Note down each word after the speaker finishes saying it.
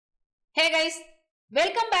Hey guys,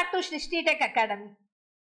 welcome back to Shristi Tech Academy.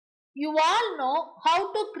 You all know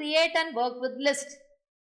how to create and work with lists.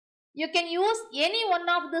 You can use any one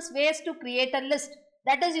of these ways to create a list,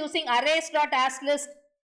 that is using Arrays.asList,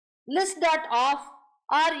 List.of,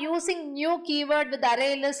 or using new keyword with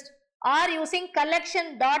ArrayList, or using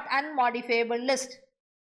Collection.unmodifiableList.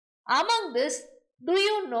 Among this, do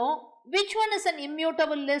you know which one is an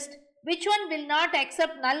immutable list, which one will not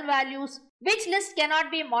accept null values, which list cannot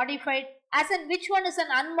be modified, as in which one is an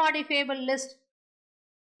unmodifiable list?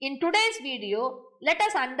 In today's video, let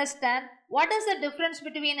us understand what is the difference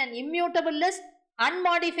between an immutable list,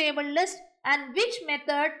 unmodifiable list, and which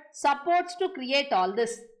method supports to create all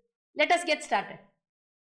this. Let us get started.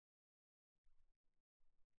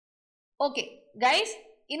 Okay, guys,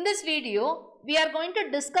 in this video, we are going to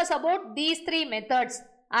discuss about these three methods: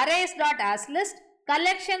 Arrays.asList,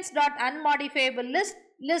 Collections.unmodifiableList,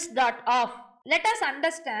 List.of. Let us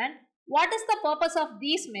understand what is the purpose of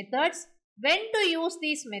these methods, when to use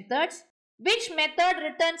these methods, which method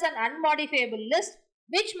returns an unmodifiable list,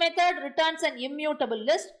 which method returns an immutable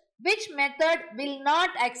list, which method will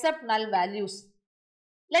not accept null values.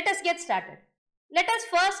 Let us get started. Let us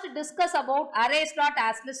first discuss about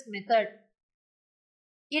Arrays.asList method.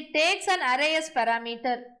 It takes an array as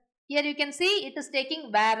parameter. Here you can see it is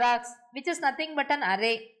taking var, which is nothing but an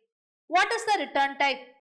array. What is the return type?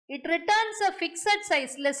 It returns a fixed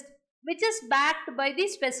size list, which is backed by the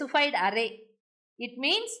specified array. It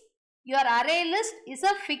means your array list is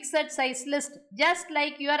a fixed size list, just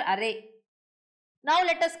like your array. Now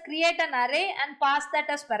let us create an array and pass that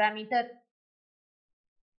as parameter.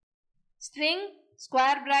 String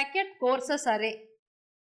square bracket courses array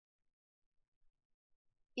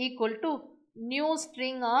equal to new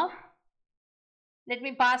string of, let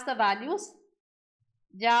me pass the values,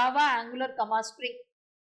 Java, Angular, Spring,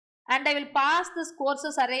 and I will pass this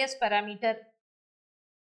courses array as parameter.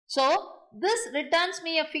 So this returns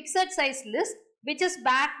me a fixed size list which is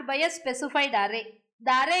backed by a specified array.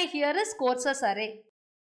 The array here is courses array.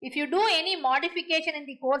 If you do any modification in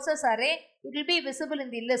the courses array, it will be visible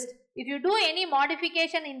in the list. If you do any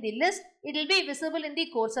modification in the list, it will be visible in the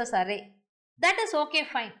courses array. That is okay,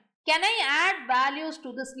 fine. Can I add values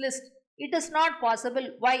to this list? It is not possible.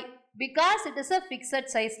 Why? Because it is a fixed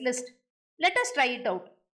size list. Let us try it out.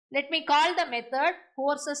 Let me call the method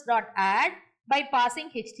courses.add by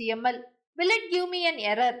passing HTML. Will it give me an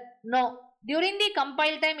error? No. During the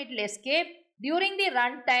compile time it will escape. During the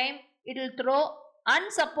run time it will throw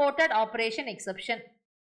unsupported operation exception.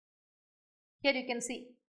 Here you can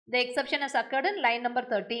see the exception has occurred in line number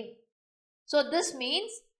 13. So this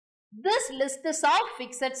means this list is of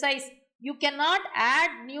fixed size. You cannot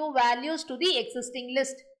add new values to the existing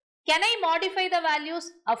list. Can I modify the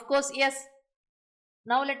values? Of course, yes.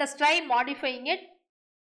 Now let us try modifying it.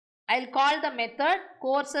 I will call the method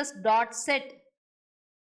courses.set.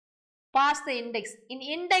 Pass the index. In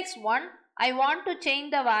index 1, I want to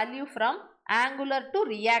change the value from Angular to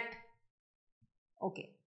React.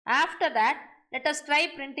 Okay. After that, let us try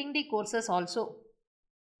printing the courses also.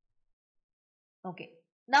 Okay.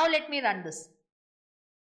 Now let me run this.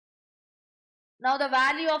 Now the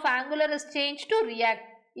value of Angular is changed to React.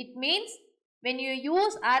 It means when you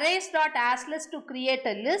use Arrays.asList to create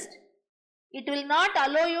a list, it will not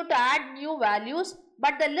allow you to add new values,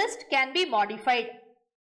 but the list can be modified.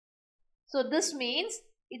 So this means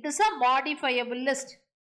it is a modifiable list.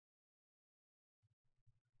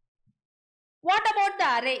 What about the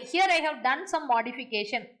array? Here I have done some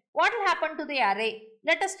modification. What will happen to the array?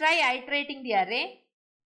 Let us try iterating the array.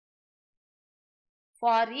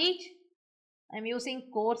 For each, I am using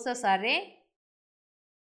courses array.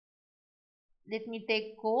 Let me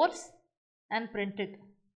take course and print it.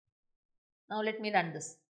 Now let me run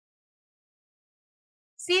this.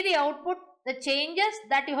 See the output. The changes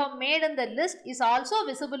that you have made in the list is also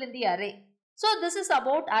visible in the array. So this is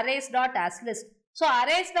about Arrays.asList. So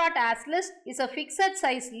Arrays.asList is a fixed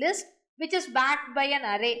size list which is backed by an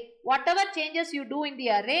array. Whatever changes you do in the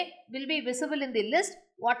array will be visible in the list.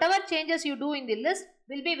 Whatever changes you do in the list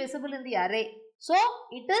will be visible in the array. So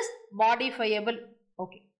it is modifiable.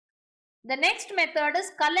 Okay. The next method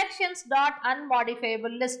is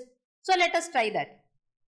Collections.unmodifiableList. So let us try that.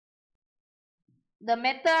 The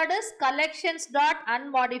method is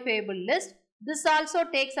Collections.unmodifiableList. This also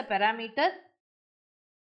takes a parameter.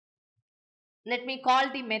 Let me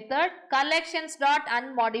call the method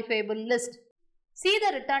Collections.unmodifiableList. See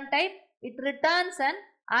the return type. It returns an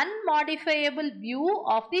unmodifiable view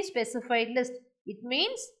of the specified list. It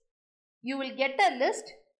means you will get a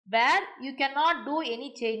list where you cannot do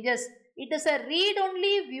any changes. It is a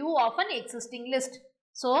read-only view of an existing list.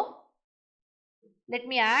 So Let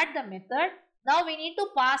me add the method. Now we need to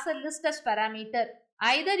pass a list as parameter.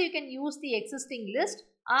 Either you can use the existing list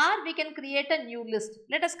or we can create a new list.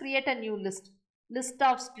 Let us create a new list. List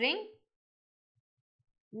of string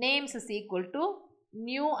names is equal to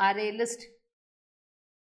new array list.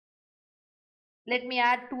 Let me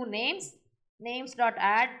add two names.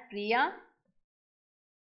 Names.add Priya.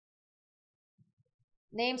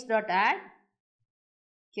 Names.add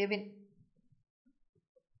Kevin.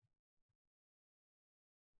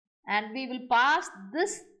 And we will pass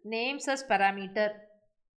this names as parameter.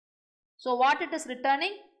 So what it is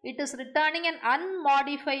returning? It is returning an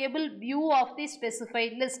unmodifiable view of the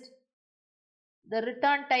specified list. The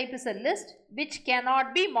return type is a list which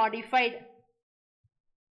cannot be modified.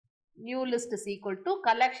 New list is equal to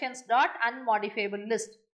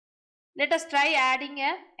collections.unmodifiableList. Let us try adding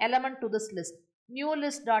an element to this list. New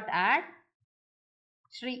list.add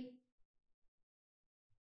Shri.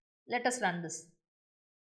 Let us run this.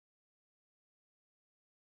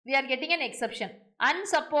 We are getting an exception.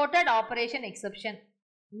 Unsupported operation exception.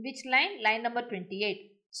 Which line? Line number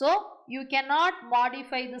 28. So, you cannot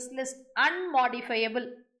modify this list. Unmodifiable.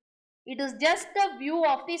 It is just the view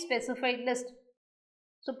of the specified list.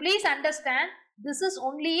 So, please understand, this is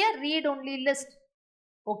only a read-only list.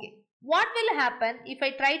 Okay. What will happen if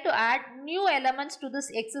I try to add new elements to this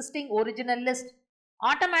existing original list?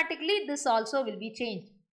 Automatically, this also will be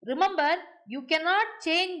changed. Remember, you cannot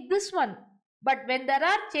change this one. But when there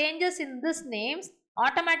are changes in these names,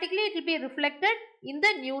 automatically it will be reflected in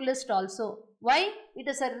the new list also. Why? It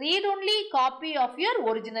is a read-only copy of your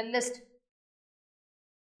original list.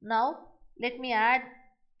 Now, let me add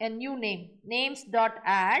a new name.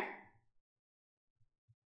 Names.add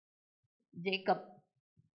Jacob.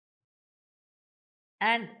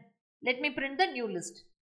 And let me print the new list.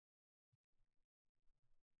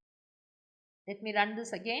 Let me run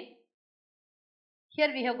this again.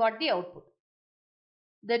 Here we have got the output.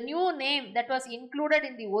 The new name that was included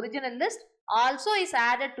in the original list also is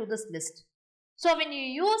added to this list. So when you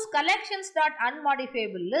use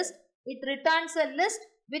collections.unmodifiableList, it returns a list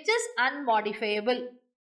which is unmodifiable.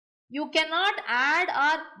 You cannot add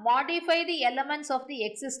or modify the elements of the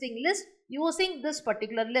existing list using this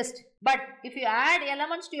particular list. But if you add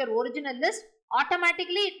elements to your original list,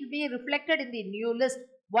 automatically it will be reflected in the new list.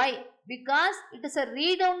 Why? Because it is a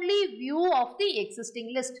read-only view of the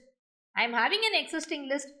existing list. I am having an existing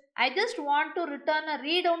list. I just want to return a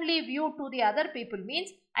read-only view to the other people.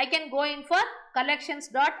 Means I can go in for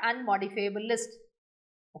collections.unmodifiableList.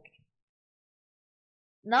 Okay.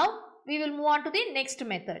 Now we will move on to the next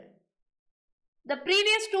method. The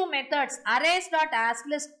previous two methods,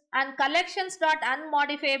 Arrays.asList and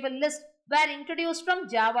Collections.unmodifiableList, were introduced from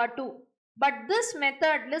Java 2. But this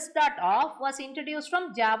method List.of was introduced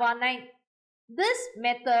from Java 9. This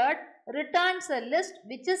method returns a list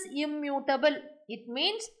which is immutable. It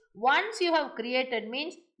means once you have created,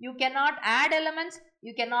 means you cannot add elements,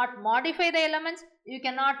 you cannot modify the elements, you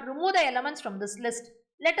cannot remove the elements from this list.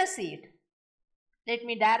 Let us see it. Let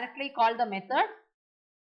me directly call the method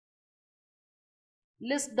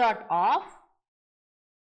List.of.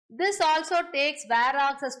 This also takes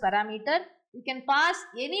varargs as parameter. You can pass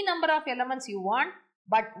any number of elements you want,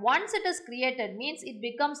 but once it is created, means it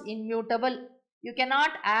becomes immutable. You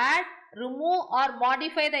cannot add, remove or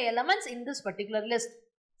modify the elements in this particular list.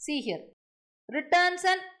 See here. Returns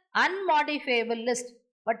an unmodifiable list.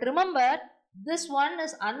 But remember, this one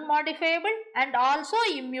is unmodifiable and also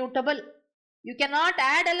immutable. You cannot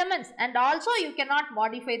add elements and also you cannot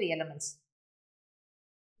modify the elements.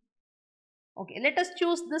 Okay, let us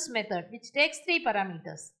choose this method which takes 3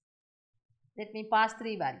 parameters. Let me pass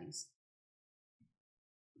 3 values.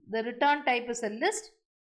 The return type is a list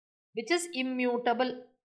which is immutable.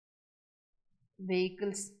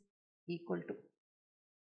 Vehicles equal to.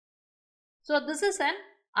 So this is an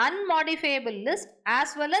unmodifiable list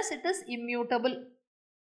as well as it is immutable.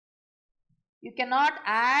 You cannot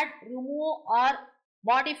add, remove or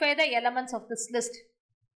modify the elements of this list.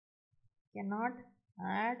 Cannot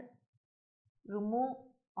add, remove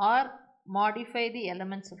or modify the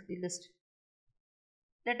elements of the list.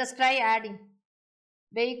 Let us try adding.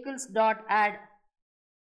 Vehicles.add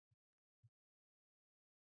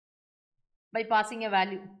by passing a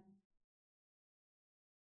value.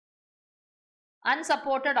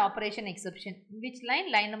 Unsupported operation exception. Which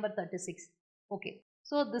line? Line number 36. Okay.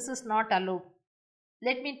 So this is not allowed.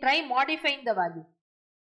 Let me try modifying the value.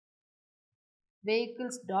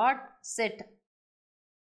 Vehicles.set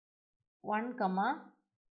 1,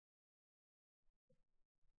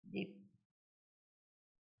 Jeep.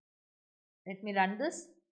 Let me run this.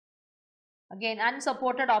 Again,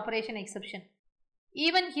 unsupported operation exception.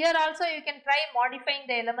 Even here also you can try modifying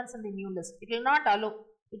the elements in the new list. It will not allow.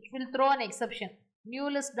 It will throw an exception. New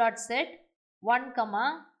list dot set 1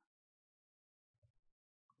 comma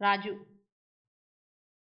Raju.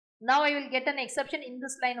 Now I will get an exception in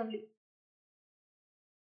this line only.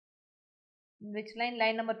 In which line?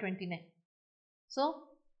 Line number 29. So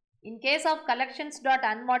in case of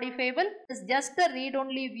collections.unmodifiable, it is just a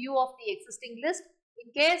read-only view of the existing list.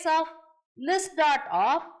 In case of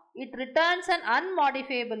List.of, it returns an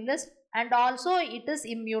unmodifiable list and also it is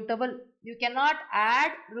immutable. You cannot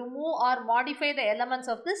add, remove or modify the elements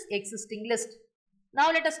of this existing list.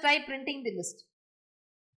 Now let us try printing the list.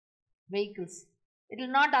 Vehicles. It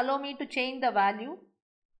will not allow me to change the value.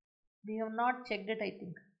 We have not checked it, I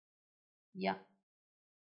think. Yeah.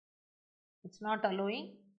 It's not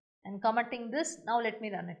allowing. And commenting this. Now let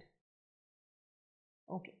me run it.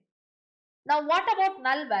 Okay. Now what about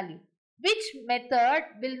null value? Which method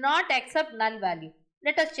will not accept null value?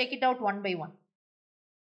 Let us check it out one by one.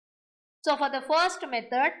 So for the first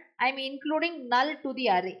method, I am including null to the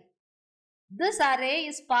array. This array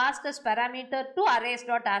is passed as parameter to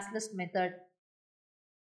Arrays.asList method.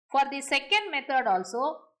 For the second method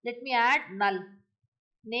also, let me add null.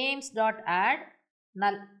 Names.add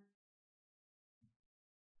null.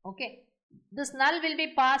 Okay. This null will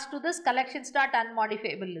be passed to this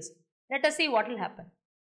collections.unmodifiableList. Let us see what will happen.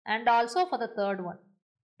 And also for the third one,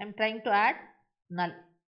 I am trying to add null.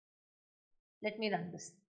 Let me run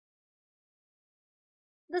this.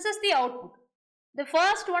 This is the output. The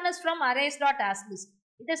first one is from Arrays.asList.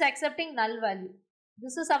 It is accepting null value.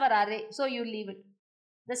 This is our array, so you leave it.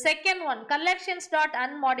 The second one,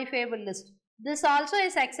 collections.unmodifiableList. This also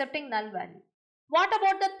is accepting null value. What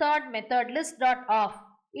about the third method, List.of?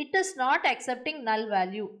 It is not accepting null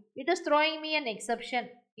value. It is throwing me an exception.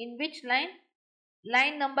 In which line?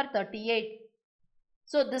 Line number 38.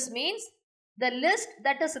 So this means the list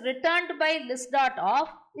that is returned by List.of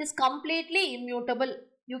is completely immutable.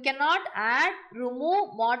 You cannot add,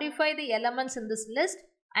 remove, modify the elements in this list,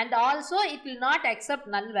 and also it will not accept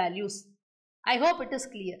null values. I hope it is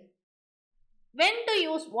clear. When to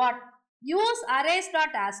use what? Use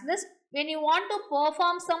Arrays.asList when you want to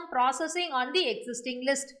perform some processing on the existing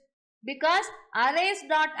list, because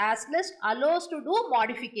Arrays.asList allows to do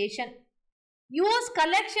modification. Use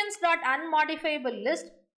collections.unmodifiableList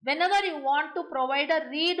whenever you want to provide a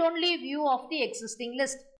read-only view of the existing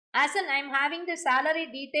list. As in, I am having the salary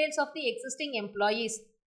details of the existing employees.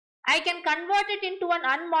 I can convert it into an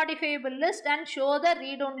unmodifiable list and show the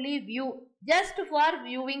read-only view just for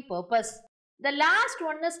viewing purpose. The last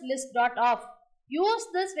one is List.of. Use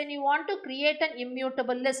this when you want to create an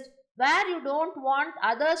immutable list where you don't want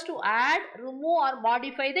others to add, remove or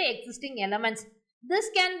modify the existing elements. This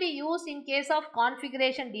can be used in case of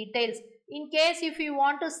configuration details, in case if you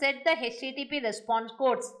want to set the HTTP response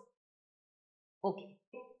codes. Okay.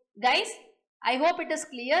 Guys, I hope it is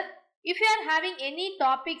clear. If you are having any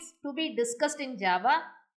topics to be discussed in Java,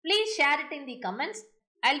 please share it in the comments.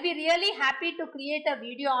 I'll be really happy to create a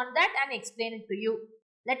video on that and explain it to you.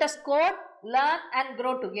 Let us code, learn and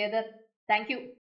grow together. Thank you.